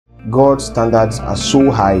God's standards are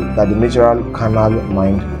so high that the natural carnal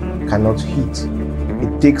mind cannot hit.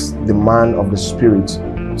 It takes the man of the Spirit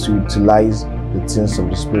to utilize the things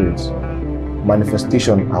of the Spirit.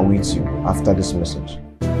 Manifestation awaits you after this message.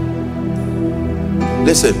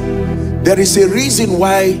 Listen, there is a reason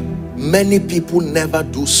why many people never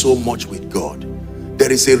do so much with God.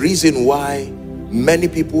 There is a reason why many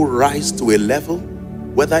people rise to a level,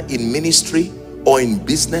 whether in ministry or in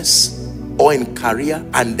business or in career,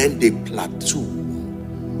 and then they plateau,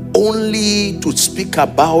 only to speak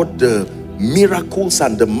about the miracles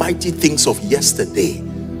and the mighty things of yesterday.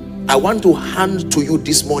 I want to hand to you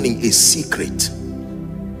this morning a secret,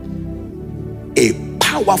 a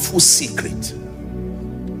powerful secret.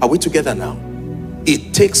 Are we together now?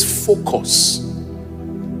 It takes focus,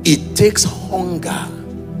 it takes hunger,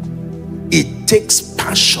 it takes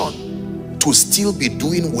passion to still be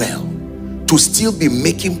doing well, to still be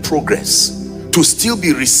making progress, to still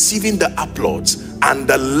be receiving the applauds. And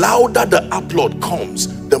the louder the applaud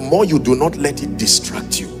comes, the more you do not let it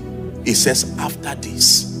distract you. It says, after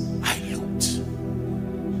this, I looked.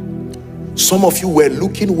 Some of you were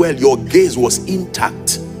looking well, your gaze was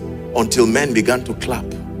intact until men began to clap.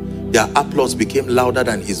 Their applause became louder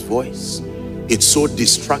than his voice. It so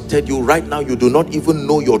distracted you. Right now, you do not even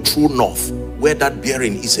know your true north, where that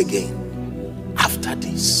bearing is again. After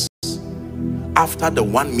this, after the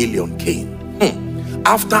 1 million came,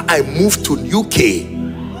 after I moved to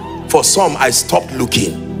UK, for some I stopped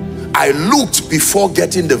looking. I looked before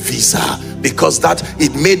getting the visa, because that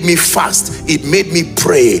it made me fast, it made me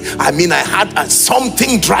pray. I mean, I had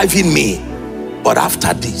something driving me. But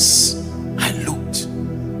after this, I looked.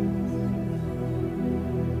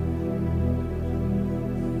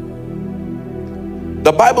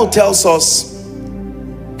 The Bible tells us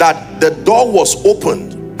that the door was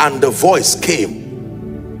opened and the voice came.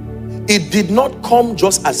 It did not come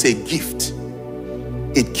just as a gift.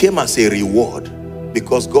 It came as a reward,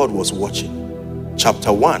 because God was watching.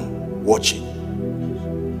 Chapter 1, watching.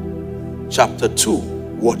 Chapter 2,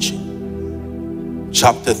 watching.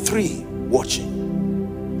 Chapter 3,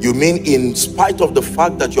 watching. You mean in spite of the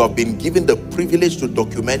fact that you have been given the privilege to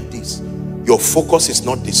document this, your focus is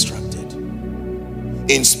not distracted?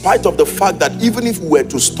 In spite of the fact that even if we were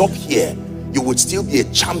to stop here, you would still be a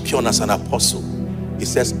champion as an apostle. He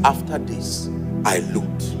says, after this, I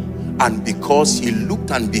looked. And because he looked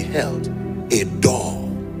and beheld, a door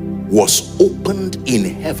was opened in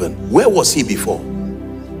heaven. Where was he before?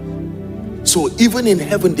 So even in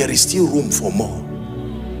heaven, there is still room for more.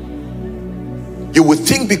 You would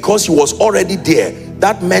think because he was already there,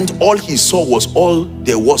 that meant all he saw was all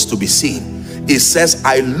there was to be seen. It says,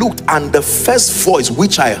 I looked, and the first voice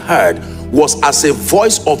which I heard was as a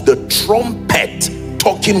voice of the trumpet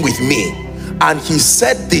talking with me. And he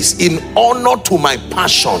said this in honor to my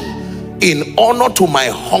passion, in honor to my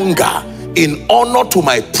hunger, in honor to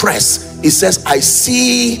my press. He says, I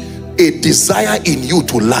see a desire in you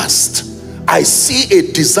to last. I see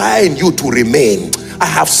a desire in you to remain. I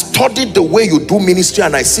have studied the way you do ministry,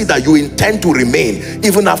 and I see that you intend to remain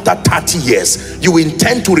even after 30 years. You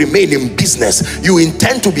intend to remain in business. You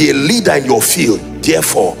intend to be a leader in your field.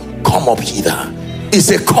 Therefore, come up hither.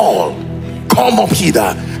 It's a call. Come up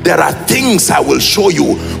hither. There are things I will show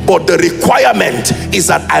you, but the requirement is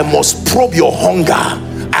that I must probe your hunger.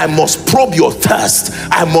 I must probe your thirst.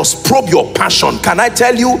 I must probe your passion. Can I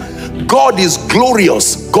tell you, God is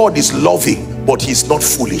glorious, God is loving, but he's not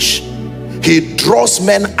foolish. He draws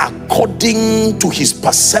men according to his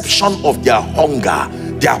perception of their hunger,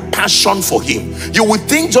 their passion for him. You would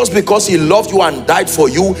think just because he loved you and died for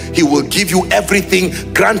you, he will give you everything,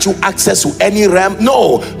 grant you access to any realm.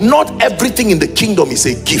 No, not everything in the kingdom is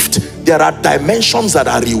a gift. There are dimensions that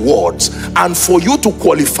are rewards, and for you to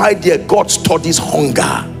qualify there, God studies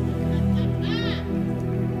hunger.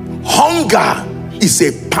 Hunger is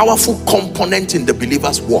a powerful component in the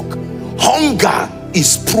believer's walk. Hunger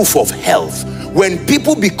is proof of health. When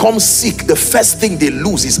people become sick, the first thing they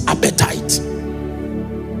lose is appetite.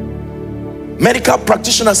 Medical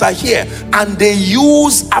practitioners are here, and they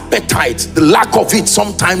use appetite, the lack of it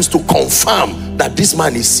sometimes, to confirm that this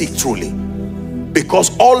man is sick truly.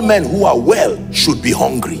 Because all men who are well should be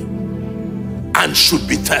hungry and should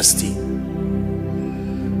be thirsty.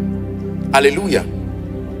 Hallelujah.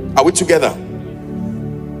 Are we together?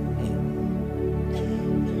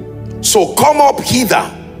 So come up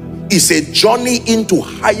hither is a journey into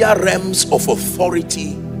higher realms of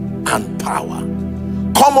authority and power.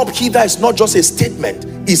 Come up hither is not just a statement,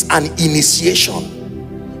 it's an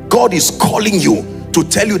initiation. God is calling you to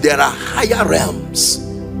tell you there are higher realms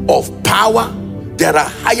of power, there are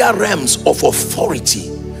higher realms of authority,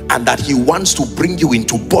 and that he wants to bring you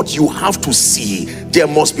into, but you have to see. There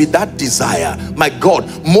must be that desire. My God,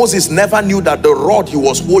 Moses never knew that the rod he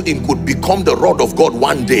was holding could become the rod of God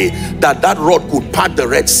one day, that rod could part the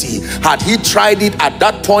Red Sea. Had he tried it at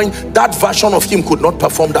that point, that version of him could not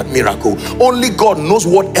perform that miracle. Only God knows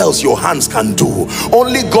what else your hands can do.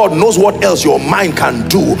 Only God knows what else your mind can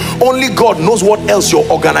do. Only God knows what else your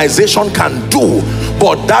organization can do.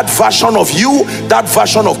 But that version of you, that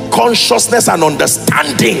version of consciousness and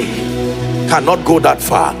understanding cannot go that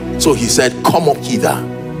far. So he said, come up hither,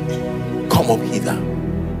 come up hither,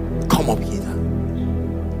 come up hither.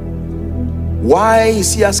 Why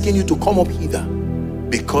is he asking you to come up hither?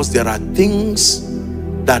 Because there are things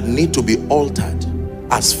that need to be altered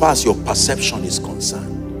as far as your perception is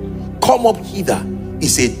concerned. Come up hither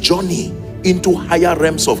is a journey into higher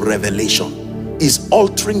realms of revelation. Is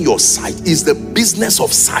altering your sight, is the business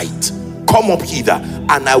of sight. Come up hither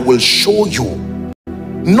and I will show you.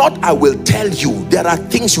 Not I will tell you. There are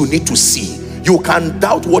things you need to see. You can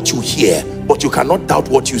doubt what you hear, but you cannot doubt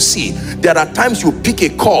what you see. There are times you pick a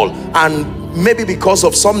call and maybe because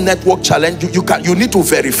of some network challenge, you need to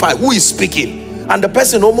verify who is speaking. And the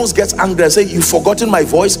person almost gets angry and says, you've forgotten my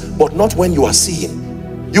voice, but not when you are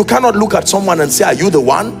seeing. You cannot look at someone and say, are you the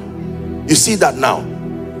one? You see that now.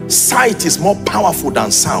 Sight is more powerful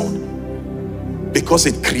than sound because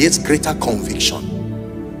it creates greater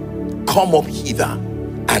conviction. Come up hither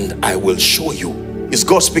and I will show you. Is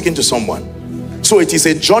God speaking to someone? So it is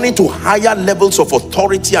a journey to higher levels of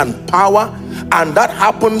authority and power, and that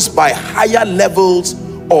happens by higher levels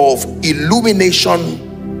of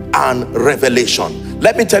illumination and revelation.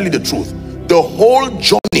 Let me tell you the truth. The whole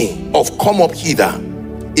journey of come up hither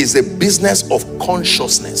is a business of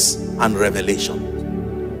consciousness and revelation.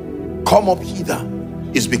 Come up hither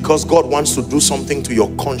is because God wants to do something to your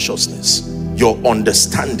consciousness, your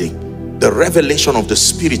understanding, the revelation of the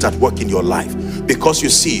Spirit at work in your life. Because you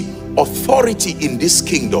see, authority in this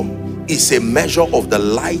kingdom is a measure of the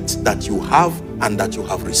light that you have and that you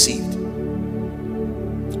have received.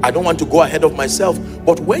 I don't want to go ahead of myself,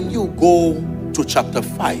 but when you go to chapter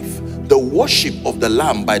 5, the worship of the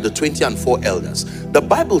Lamb by the 24 elders, the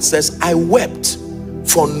Bible says, I wept,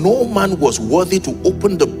 for no man was worthy to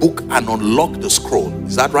open the book and unlock the scroll.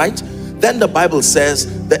 Is that right? Then the Bible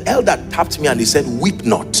says, the elder tapped me and he said, weep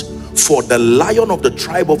not, for the Lion of the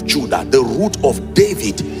tribe of Judah, the root of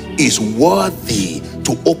David, is worthy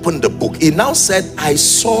to open the book. He now said, I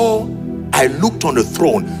looked on the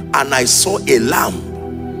throne and I saw a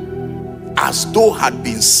lamb as though had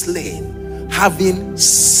been slain, having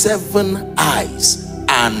 7 eyes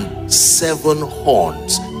and 7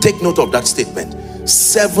 horns. Take note of that statement.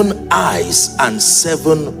 7 eyes and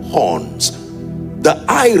 7 horns. The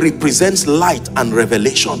eye represents light and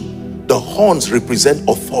revelation. The horns represent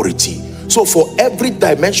authority. So for every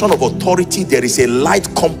dimension of authority, there is a light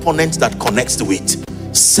component that connects to it.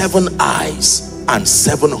 7 eyes and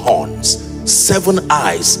 7 horns. 7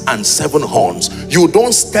 eyes and 7 horns. You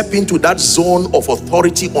don't step into that zone of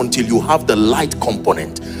authority until you have the light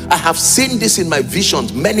component. I have seen this in my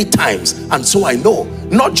visions many times, and so I know,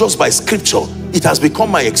 not just by scripture, it has become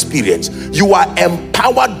my experience. You are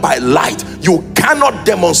empowered by light. You cannot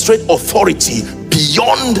demonstrate authority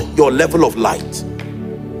beyond your level of light.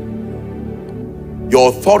 Your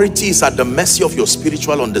authority is at the mercy of your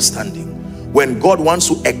spiritual understanding. When God wants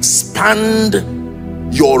to expand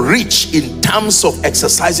your reach in terms of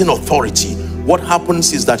exercising authority, what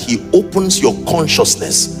happens is that he opens your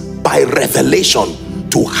consciousness by revelation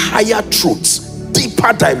to higher truths,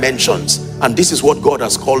 deeper dimensions. And this is what God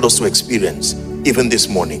has called us to experience even this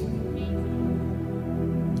morning.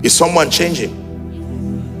 Is someone changing?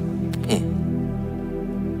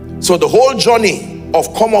 So the whole journey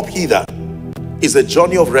of come up hither is a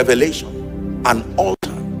journey of revelation and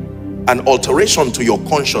an alteration to your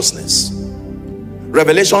consciousness.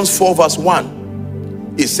 Revelations 4 verse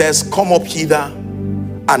 1, it says, come up hither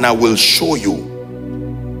and I will show you.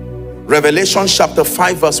 Revelation chapter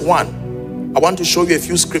 5 verse 1, I want to show you a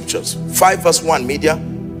few scriptures. 5 verse 1, media,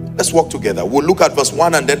 let's walk together. We'll look at verse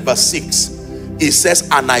 1 and then verse 6. It says,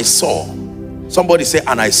 and I saw. Somebody say,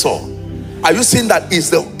 and I saw. Are you seeing that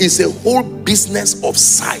is a whole business of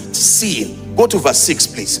sight, seeing? Go to verse 6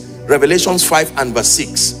 please. Revelations 5 and verse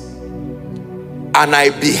 6. And I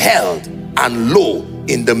beheld, and lo,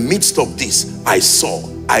 in the midst of this I saw.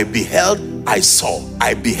 I beheld, I saw.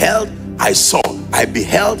 I beheld, I saw. I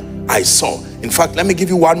beheld, I saw. In fact, let me give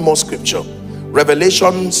you one more scripture.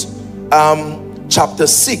 Revelations chapter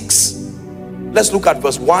 6. Let's look at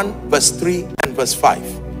verse 1, verse 3 and verse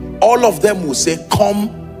 5. All of them will say, come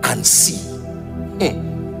and see.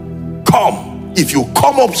 Come. If you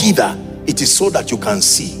come up hither, it is so that you can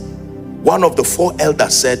see. One of the 4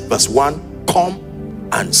 elders said, verse 1, come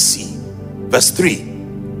and see. Verse 3,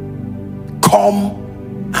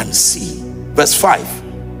 come and see. Verse 5,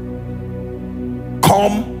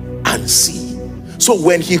 come and see. So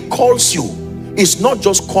when he calls you, it's not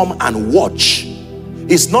just come and watch.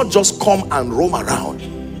 It's not just come and roam around.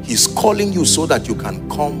 He's calling you so that you can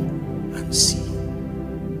come and see.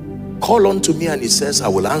 Call unto me, and he says, I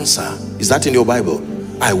will answer. Is that in your Bible?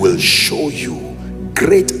 I will show you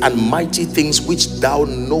great and mighty things which thou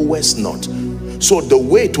knowest not. So the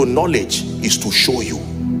way to knowledge is to show you.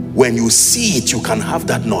 When you see it, you can have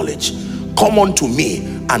that knowledge. Come unto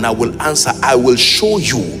me and I will answer. I will show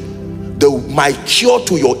you. My cure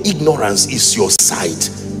to your ignorance is your sight.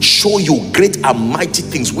 Show you great and mighty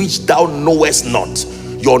things which thou knowest not.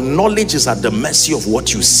 Your knowledge is at the mercy of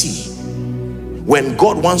what you see. When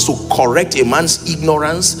God wants to correct a man's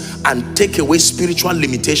ignorance and take away spiritual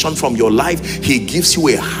limitation from your life, he gives you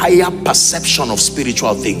a higher perception of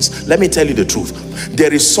spiritual things. Let me tell you the truth.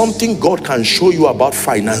 There is something God can show you about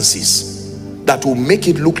finances that will make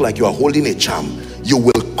it look like you are holding a charm. You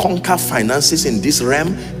will conquer finances in this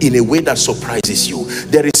realm in a way that surprises you.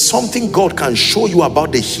 There is something God can show you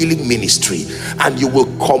about the healing ministry, and you will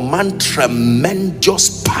command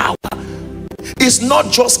tremendous power. It's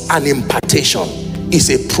not just an impartation, it's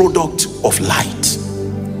a product of light.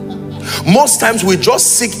 Most times we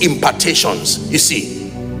just seek impartations. You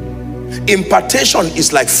see, impartation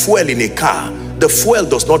is like fuel in a car. The fuel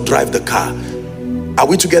does not drive the car. Are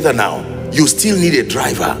we together now? You still need a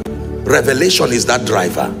driver. Revelation is that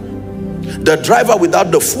driver. The driver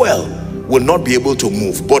without the fuel will not be able to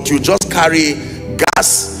move. But you just carry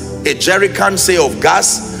gas, a jerrycan say of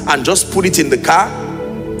gas, and just put it in the car.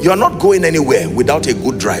 You're not going anywhere without a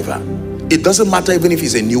good driver. It doesn't matter even if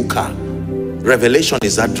it's a new car. Revelation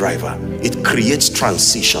is that driver. It creates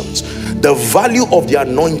transitions. The value of the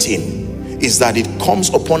anointing is that it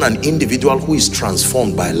comes upon an individual who is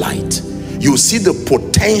transformed by light. You see the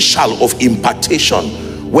potential of impartation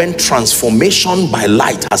when transformation by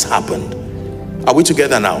light has happened. Are we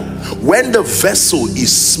together now? When the vessel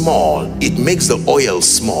is small, it makes the oil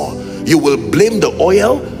small. You will blame the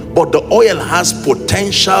oil, but the oil has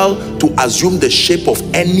potential to assume the shape of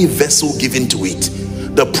any vessel given to it.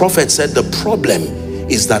 The prophet said the problem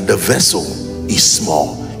is that the vessel is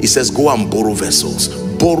small. He says, go and borrow vessels.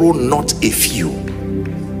 Borrow not a few.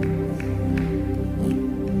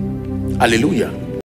 Hallelujah.